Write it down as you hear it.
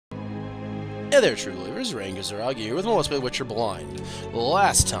Hey there, true believers. Rangazuragi here with more Let's Play Witcher Blind.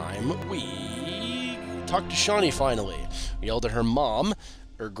 Last time, we talked to Shawnee finally. We yelled at her mom,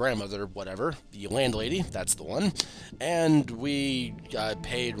 or grandmother, whatever, the landlady, that's the one, and we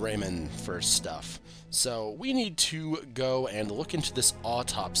paid Raymond for stuff. So we need to go and look into this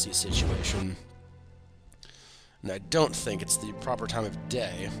autopsy situation. And I don't think it's the proper time of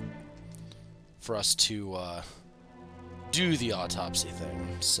day for us to do the autopsy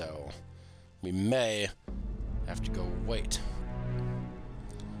thing, so we may have to go wait.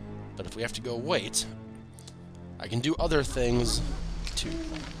 But if we have to go wait, I can do other things too.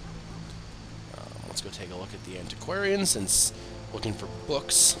 Let's go take a look at the antiquarian, since looking for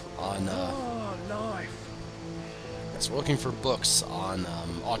books on yes, we're looking for books on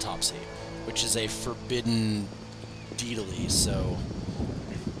autopsy, which is a forbidden deedly, so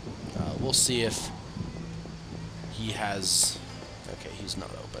we'll see if he has... okay, he's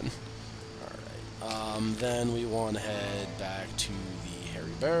not open. Then we want to head back to the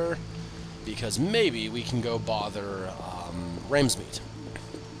Hairy Bear, because maybe we can go bother Ramsmeat.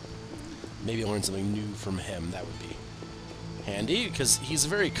 Maybe learn something new from him. That would be handy, because he's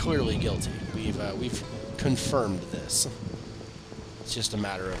very clearly guilty. We've confirmed this. It's just a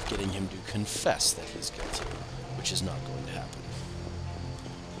matter of getting him to confess that he's guilty, which is not going to happen.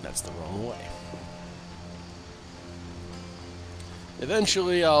 That's the wrong way.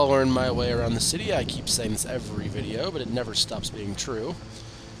 Eventually, I'll learn my way around the city. I keep saying this every video, but it never stops being true.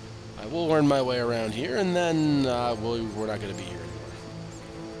 I will learn my way around here, and then we're not going to be here anymore.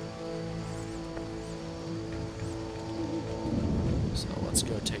 So let's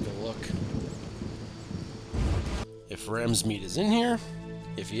go take a look. If Ramsmeat is in here,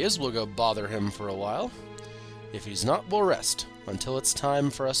 if he is, we'll go bother him for a while. If he's not, we'll rest until it's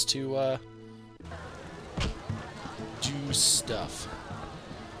time for us to do stuff.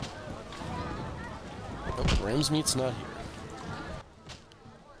 Oh, Ramsmeat's not here.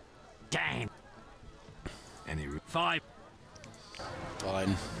 Dang. Any room? 5.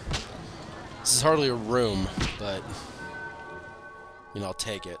 Fine. This is hardly a room, but you know, I'll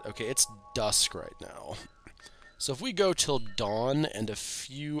take it. Okay, it's dusk right now. So if we go till dawn and a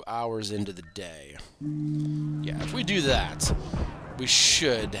few hours into the day, yeah, if we do that, we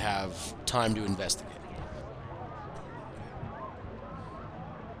should have time to investigate.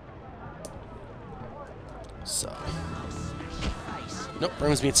 So, nope,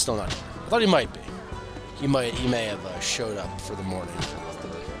 Ramsmeat's still not here. I thought he might be. He may have showed up for the morning,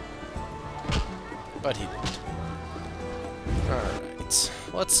 but he didn't. All right,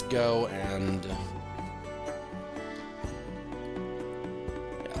 let's go and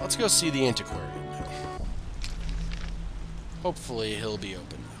yeah, let's go see the antiquarian now. Hopefully, he'll be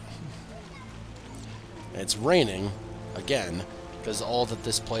open now. And it's raining again, because all that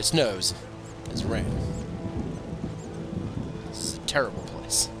this place knows is rain. This is a terrible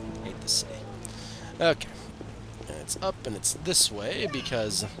place. I hate this city. Okay. And it's up and it's this way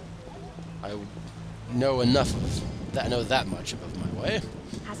because I know enough of that. I know that much of my way.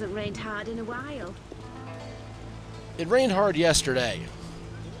 Hasn't rained hard in a while. It rained hard yesterday.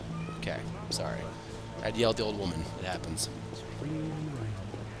 Okay, sorry. I'd yell at the old woman. It happens.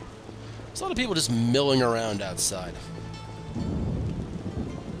 There's a lot of people just milling around outside.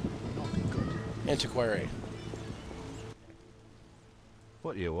 Antiquary.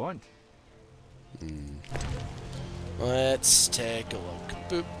 What do you want? Let's take a look.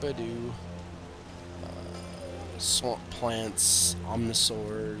 Boop-a-doo. Swamp plants,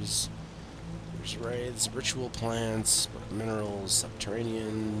 omnisaurs, there's wraiths, ritual plants, minerals,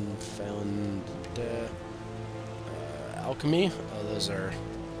 subterranean, phelan, alchemy. Oh, those are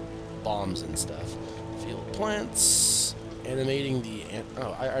bombs and stuff. Field plants, animating the...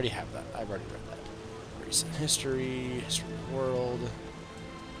 oh, I already have that. I've already read that. Recent history, history of the world.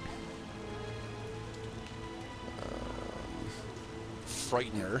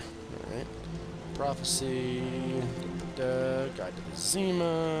 Frightener, alright. Prophecy, Guide to the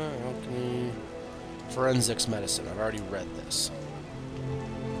Zima, Alchemy, Forensics Medicine. I've already read this.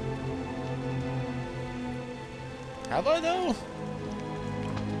 Have I, though?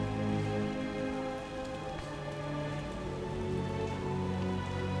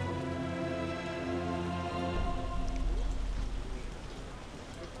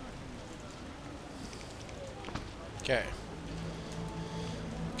 Okay.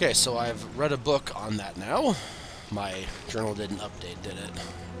 Okay, so I've read a book on that now. My journal didn't update, did it?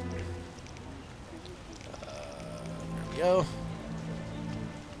 There we go.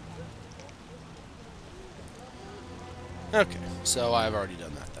 Okay, so I've already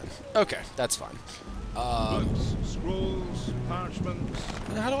done that then. Okay, that's fine. Books, scrolls, parchments.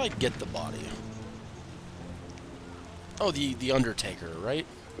 How do I get the body? Oh, the Undertaker, right?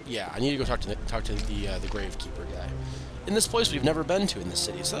 Yeah, I need to go talk to the gravekeeper guy. In this place we've never been to in the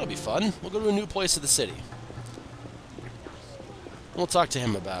city, so that'll be fun. We'll go to a new place of the city. We'll talk to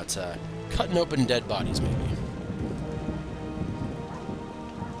him about cutting open dead bodies, maybe.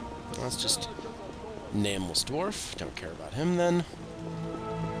 That's just nameless dwarf. Don't care about him then.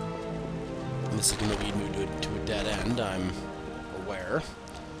 And this is going to lead me to a dead end, I'm aware.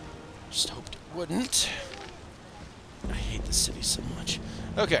 Just hoped it wouldn't. I hate the city so much.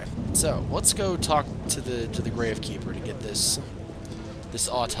 Okay, so let's go talk to the gravekeeper to get this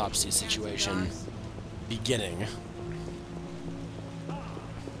autopsy situation beginning.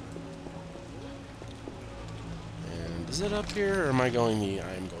 And is it up here, or am I going the?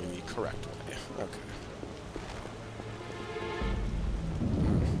 I'm going the correct way. Okay.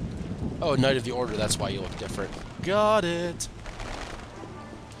 Oh, Knight of the Order. That's why you look different. Got it.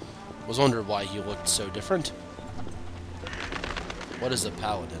 Was wondering why he looked so different. What is a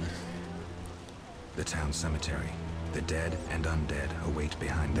paladin? The town cemetery. The dead and undead await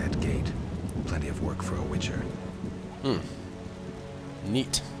behind that gate. Plenty of work for a witcher.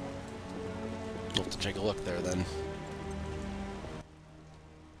 Neat. We'll have to take a look there then.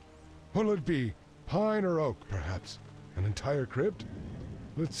 What'll it be? Pine or oak, perhaps? An entire crypt?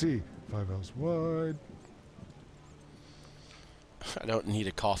 Let's see. 5 ells wide. I don't need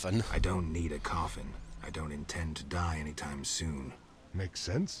a coffin. I don't need a coffin. I don't intend to die anytime soon. Makes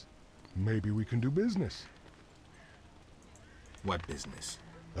sense. Maybe we can do business. What business?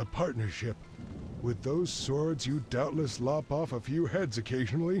 A partnership. With those swords, you doubtless lop off a few heads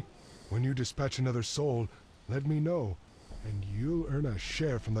occasionally. When you dispatch another soul, let me know, and you'll earn a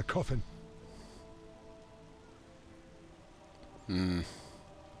share from the coffin.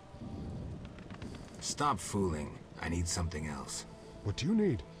 Stop fooling. I need something else. What do you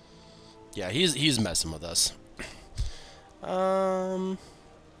need? Yeah, he's messing with us.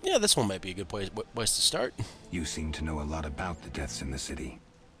 Yeah, this one might be a good place to start. You seem to know a lot about the deaths in the city.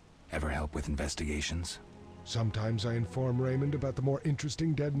 Ever help with investigations? Sometimes I inform Raymond about the more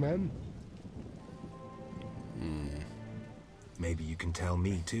interesting dead men. Maybe you can tell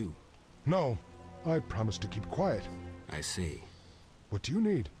me too. No, I promise to keep quiet. I see. What do you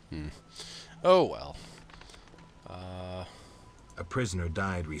need? Oh, well. A prisoner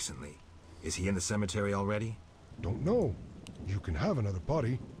died recently. Is he in the cemetery already? Don't know. You can have another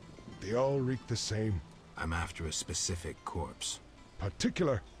body. They all reek the same. I'm after a specific corpse.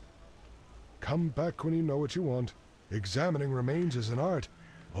 Particular. Come back when you know what you want. Examining remains is an art.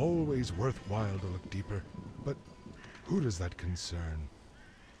 Always worthwhile to look deeper. But who does that concern?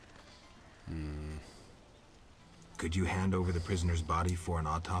 Could you hand over the prisoner's body for an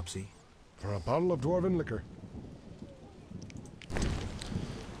autopsy? For a bottle of dwarven liquor.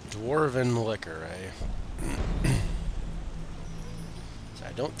 Dwarven liquor, eh? So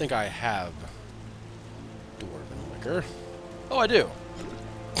I don't think I have dwarven liquor. Oh, I do.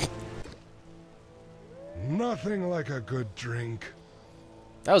 Nothing like a good drink.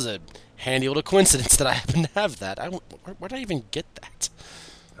 That was a handy little coincidence that I happen to have that. Where'd I even get that?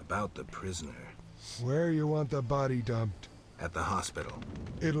 About the prisoner. Where you want the body dumped? At the hospital.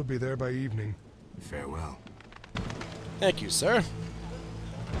 It'll be there by evening. Farewell. Thank you, sir.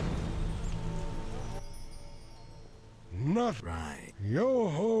 Nothing. Right. Yo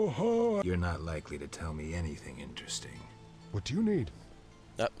ho ho. You're not likely to tell me anything interesting. What do you need?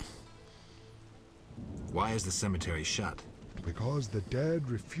 Yep. Why is the cemetery shut? Because the dead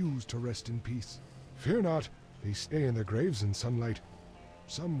refuse to rest in peace. Fear not, they stay in their graves in sunlight.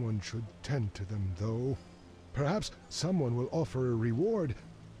 Someone should tend to them, though. Perhaps someone will offer a reward,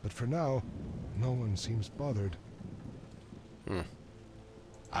 but for now, no one seems bothered.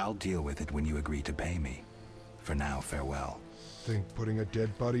 I'll deal with it when you agree to pay me. For now, farewell. Think putting a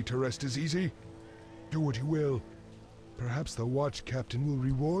dead body to rest is easy? Do what you will. Perhaps the watch captain will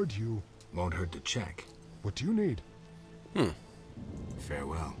reward you. Won't hurt to check. What do you need?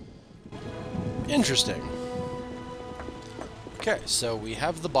 Farewell. Interesting. Okay, so we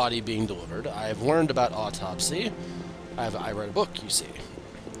have the body being delivered. I've learned about autopsy. I read a book, you see.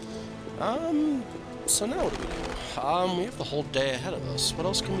 So now what do we do? We have the whole day ahead of us. What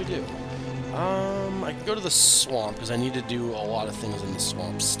else can we do? I can go to the swamp, because I need to do a lot of things in the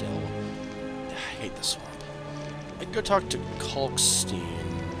swamp still. I hate the swamp. I can go talk to Kalkstein.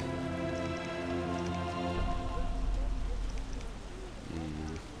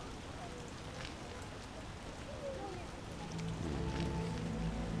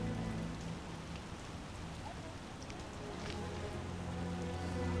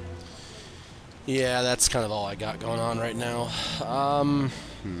 Yeah, that's kind of all I got going on right now. I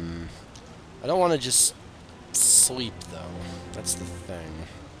don't want to just sleep, though. That's the thing.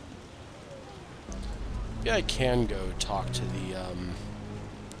 Yeah, I can go talk to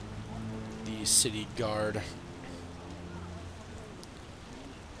the city guard.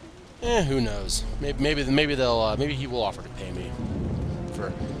 Who knows? Maybe they'll maybe he will offer to pay me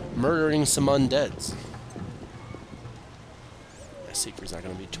for murdering some undeads. My secret's not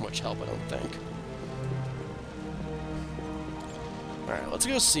going to be too much help, I don't think. All right, let's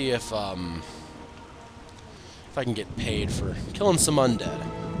go see if I can get paid for killing some undead.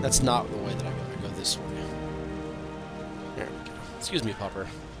 That's not the way that I go. I go this way. There we go. Excuse me, pupper.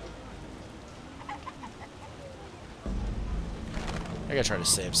 I gotta try to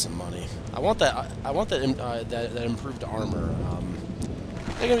save some money. I want that. I want that improved armor.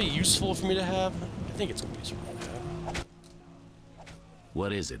 Is that gonna be useful for me to have? I think it's gonna be useful for me to have.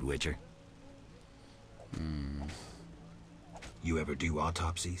 What is it, Witcher? You ever do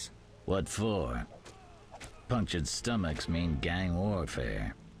autopsies? What for? Punctured stomachs mean gang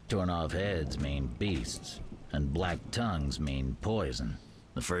warfare. Torn off heads mean beasts. And black tongues mean poison.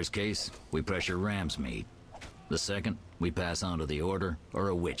 The first case, we pressure ram's meat. The second, we pass on to the Order or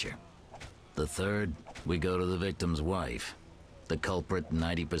a Witcher. The third, we go to the victim's wife. The culprit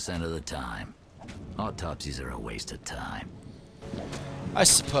 90% of the time. Autopsies are a waste of time. I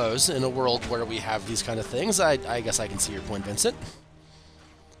suppose, in a world where we have these kind of things, I guess I can see your point, Vincent.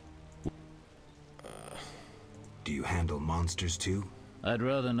 Do you handle monsters too? I'd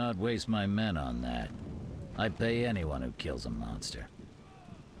rather not waste my men on that. I pay anyone who kills a monster.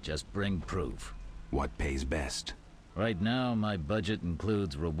 Just bring proof. What pays best? Right now, my budget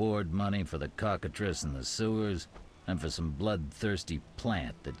includes reward money for the cockatrice in the sewers, and for some bloodthirsty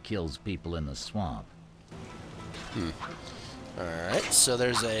plant that kills people in the swamp. Alright, so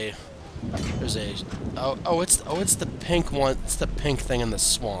there's a it's the pink one. It's the pink thing in the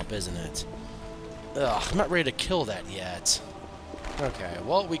swamp, isn't it? Ugh, I'm not ready to kill that yet. Okay,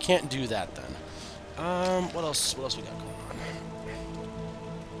 well, we can't do that then. What else we got going on?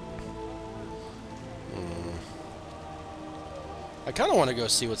 I kind of want to go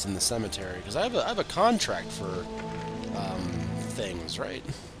see what's in the cemetery, because I have a contract for things, right?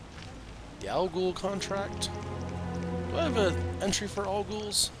 The Al Ghul contract? Do I have an entry for Al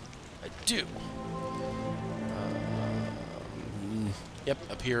Ghuls? I do. Yep,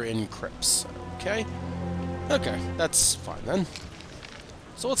 appear in crypts. Okay. Okay, that's fine then.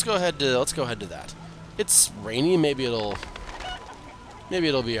 So let's go ahead to that. It's rainy. Maybe it'll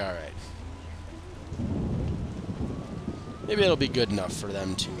be all right. Maybe it'll be good enough for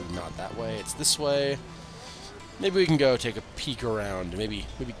them to not that way. It's this way. Maybe we can go take a peek around. Maybe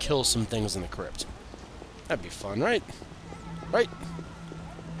kill some things in the crypt. That'd be fun, right? Right?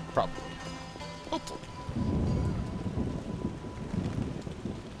 Probably. Hopefully.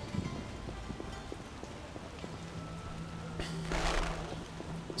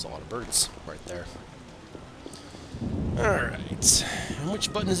 There's a lot of birds right there. Alright. And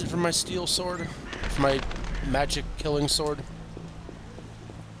which button is it for my steel sword? For my magic killing sword?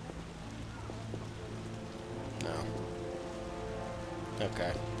 No.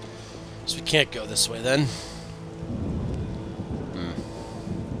 Okay. So we can't go this way then.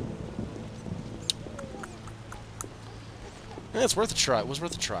 Yeah, it's worth a try. It was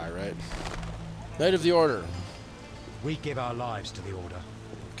worth a try, right? Knight of the Order. We give our lives to the Order.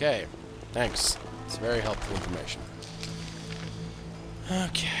 Okay. Thanks. It's very helpful information.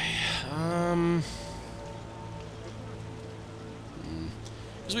 Okay.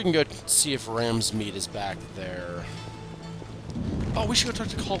 So we can go see if Ram's meat is back there. Oh, we should go talk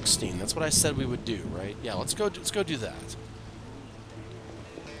to Kalkstein. That's what I said we would do, right? Yeah, let's go do that.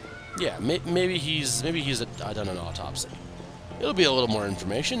 Yeah, maybe he's done an autopsy. It'll be a little more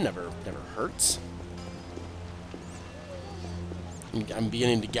information. Never hurts. I'm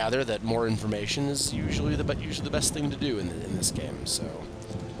beginning to gather that more information is usually the best thing to do in this game. So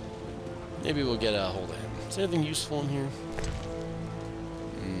maybe we'll get a hold of him. Is there anything useful in here?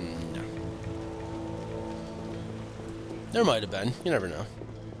 No. There might have been. You never know.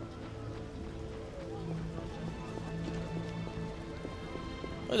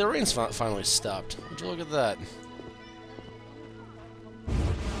 Oh, the rain's finally stopped. Would you look at that?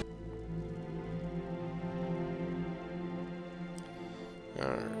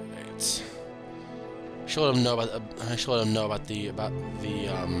 Alright. I should let him know about the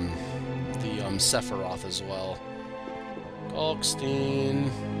Sephiroth as well. Kalkstein.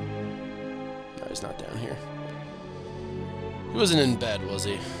 No, he's not down here. He wasn't in bed, was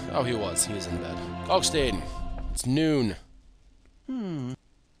he? Oh, he was. He was in bed. Kalkstein. It's noon.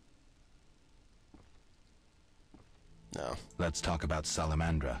 Let's talk about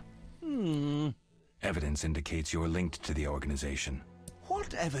Salamandra. Evidence indicates you're linked to the organization.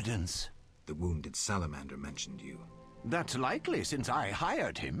 What evidence? The wounded Salamander mentioned you. That's likely, since I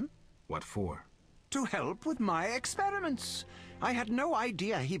hired him. What for? To help with my experiments. I had no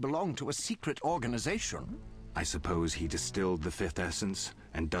idea he belonged to a secret organization. I suppose he distilled the fifth essence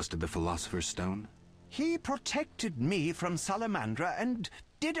and dusted the Philosopher's Stone? He protected me from Salamandra and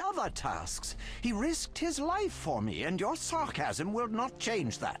did other tasks. He risked his life for me, and your sarcasm will not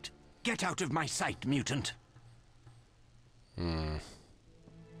change that. Get out of my sight, mutant.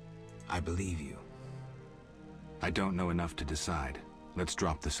 I believe you. I don't know enough to decide. Let's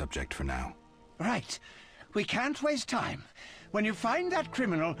drop the subject for now. Right. We can't waste time. When you find that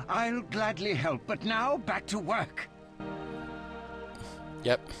criminal, I'll gladly help. But now, back to work.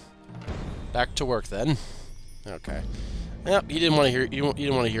 Yep. Back to work then. Okay. Yep. You didn't want to hear. You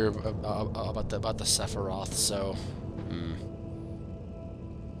didn't want to hear about the Sephiroth. So.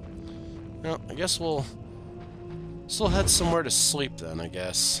 Well, I guess we'll still head somewhere to sleep then. I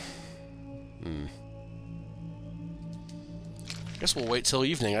guess. Guess we'll wait till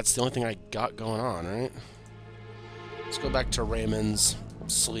evening. That's the only thing I got going on, right? Let's go back to Raymond's,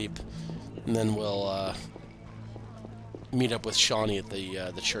 sleep, and then we'll meet up with Shawnee at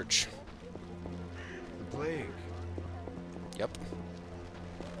the church. The plague. Yep.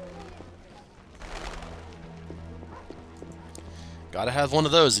 Gotta have one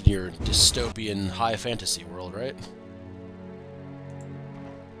of those in your dystopian high fantasy world, right?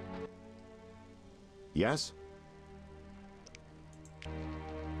 Yes?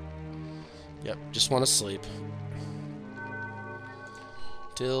 Yep, just want to sleep.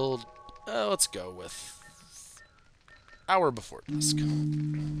 Till, let's go with hour before dusk.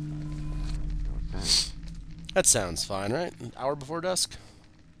 That sounds fine, right? An hour before dusk?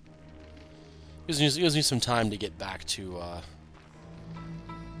 Gives me some time to get back to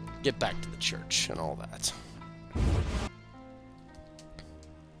the church and all that.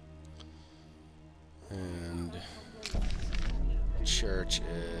 And church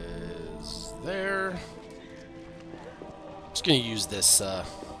is there. Just gonna use this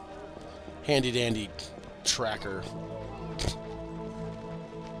handy dandy tracker.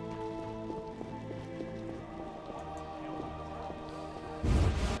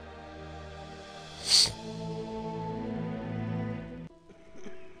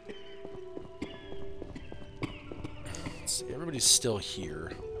 Let's see, everybody's still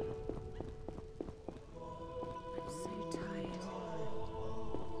here.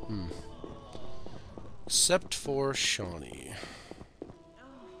 Except for Shawnee.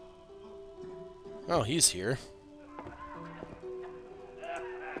 Oh, he's here.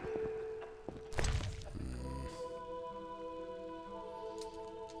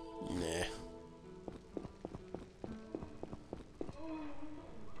 Nah.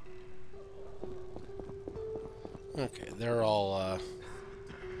 Okay, they're all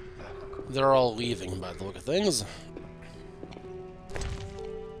leaving by the look of things.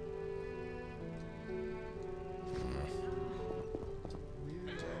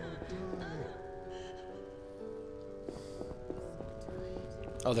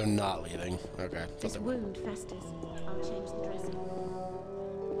 Oh, they're not leaving. Okay. This wound festers. I'll change the dressing.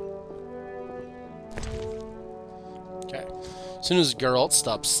 Okay. As soon as Geralt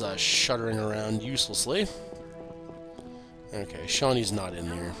stops shuddering around uselessly. Okay, Shawnee's not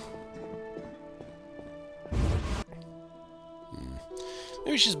in here.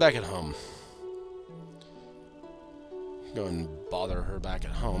 Maybe she's back at home. Go and bother her back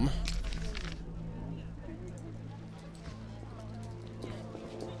at home.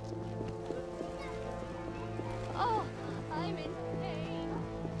 Oh, I'm in pain.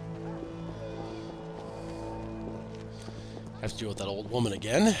 I have to deal with that old woman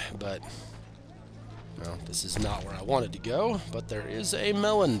again, but... well, this is not where I wanted to go, but there is a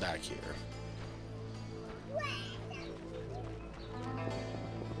melon back here.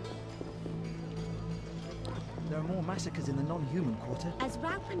 There are more massacres in the non-human quarter. As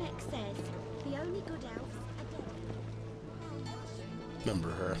Raupanek says, the only good elves are dead.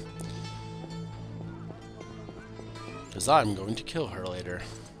 Remember her. Because I'm going to kill her later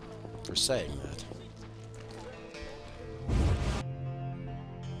for saying that.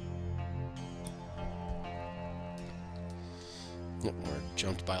 Yep, we're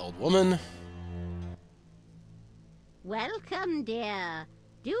jumped by old woman. Welcome, dear.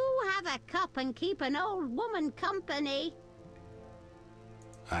 Do have a cup and keep an old woman company.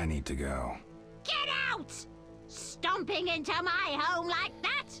 I need to go. Get out! Stomping into my home like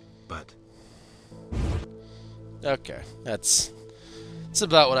that? But Okay, that's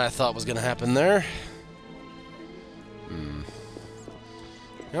about what I thought was going to happen there.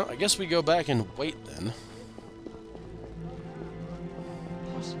 Well, I guess we go back and wait then.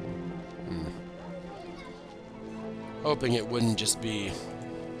 Hoping it wouldn't just be...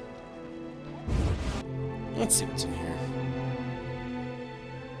 Let's see what's in here.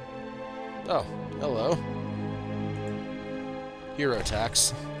 Oh, hello. Hero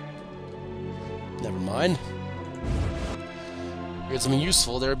tax. Never mind. If it's something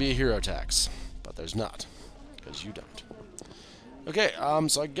useful, there'd be a hero tax. But there's not. Because you don't. Okay,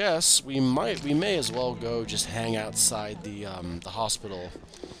 so I guess we may as well go just hang outside the hospital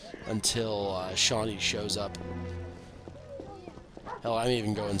until Shawnee shows up. Hell, I may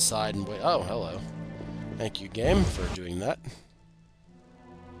even go inside and wait. Oh, hello. Thank you, game, for doing that.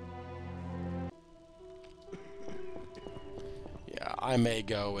 Yeah, I may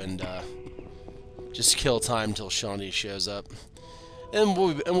go and just kill time till Shawnee shows up, and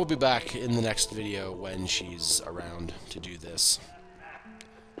we'll be back in the next video when she's around to do this.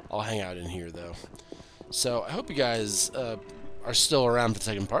 I'll hang out in here though. So I hope you guys are still around for the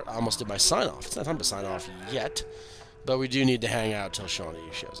second part. I almost did my sign off. It's not time to sign off yet. But we do need to hang out till Shawnee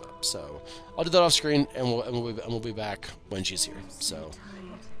shows up. So I'll do that off screen, and we'll be back when she's here. So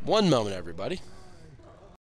one moment, everybody.